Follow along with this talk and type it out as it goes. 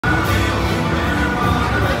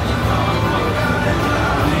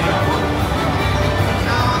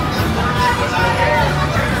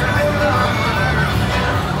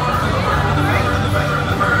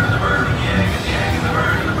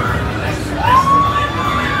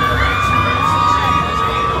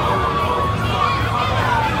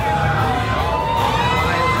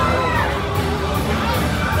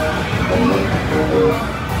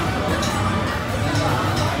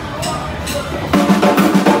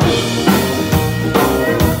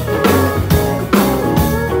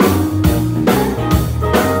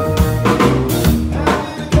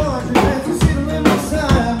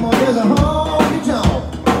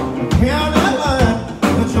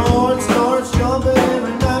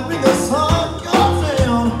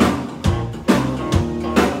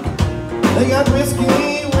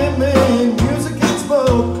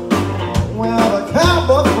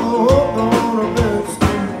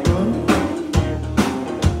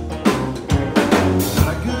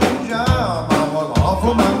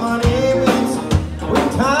for my money wins. One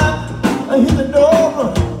time I hit the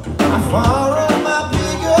door, I fire up my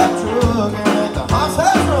pickup truck and let the horse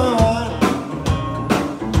has run.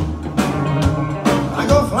 I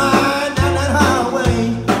go flying down that highway,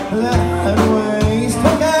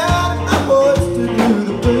 stuck out my boys to do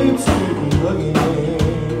the boot scootin' boogie.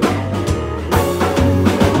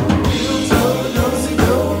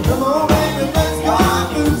 Come on, baby, let's go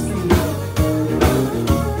boot scootin'.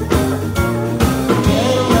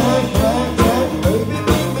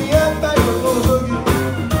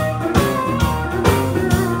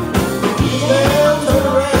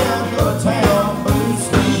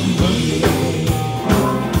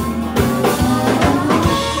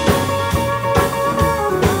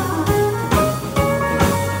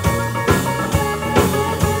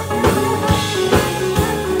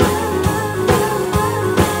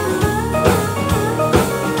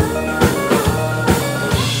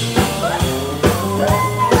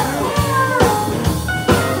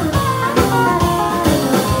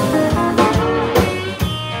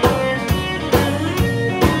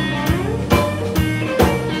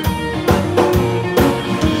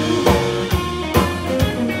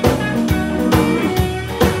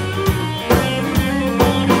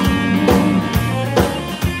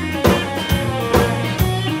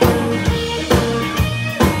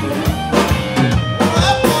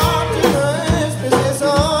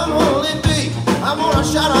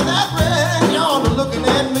 Shot on that red, y'all looking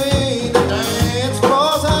at me. The dance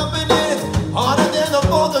floor's happening harder than the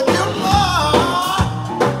 4th of July.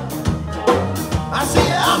 I see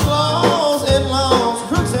outlaws, in-laws,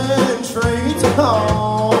 crooks and trades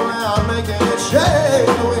all around making it shake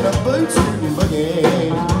doing a boot scootin' boogie.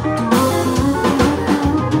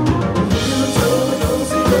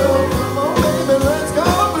 Come on, baby, let's go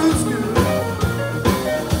boot scootin'.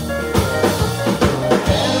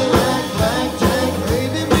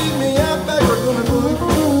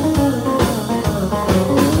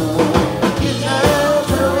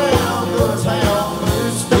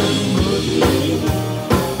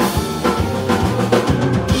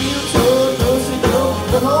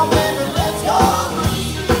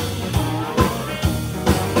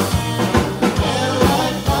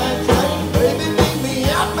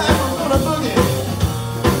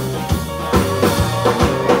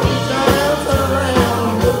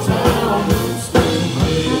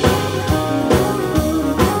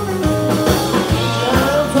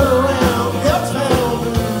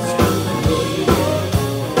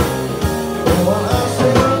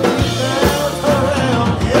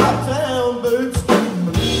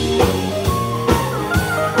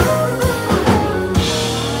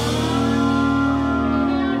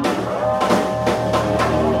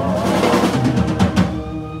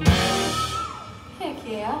 Heck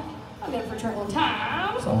yeah, I'll get it for Trent one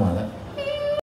time. Something like that.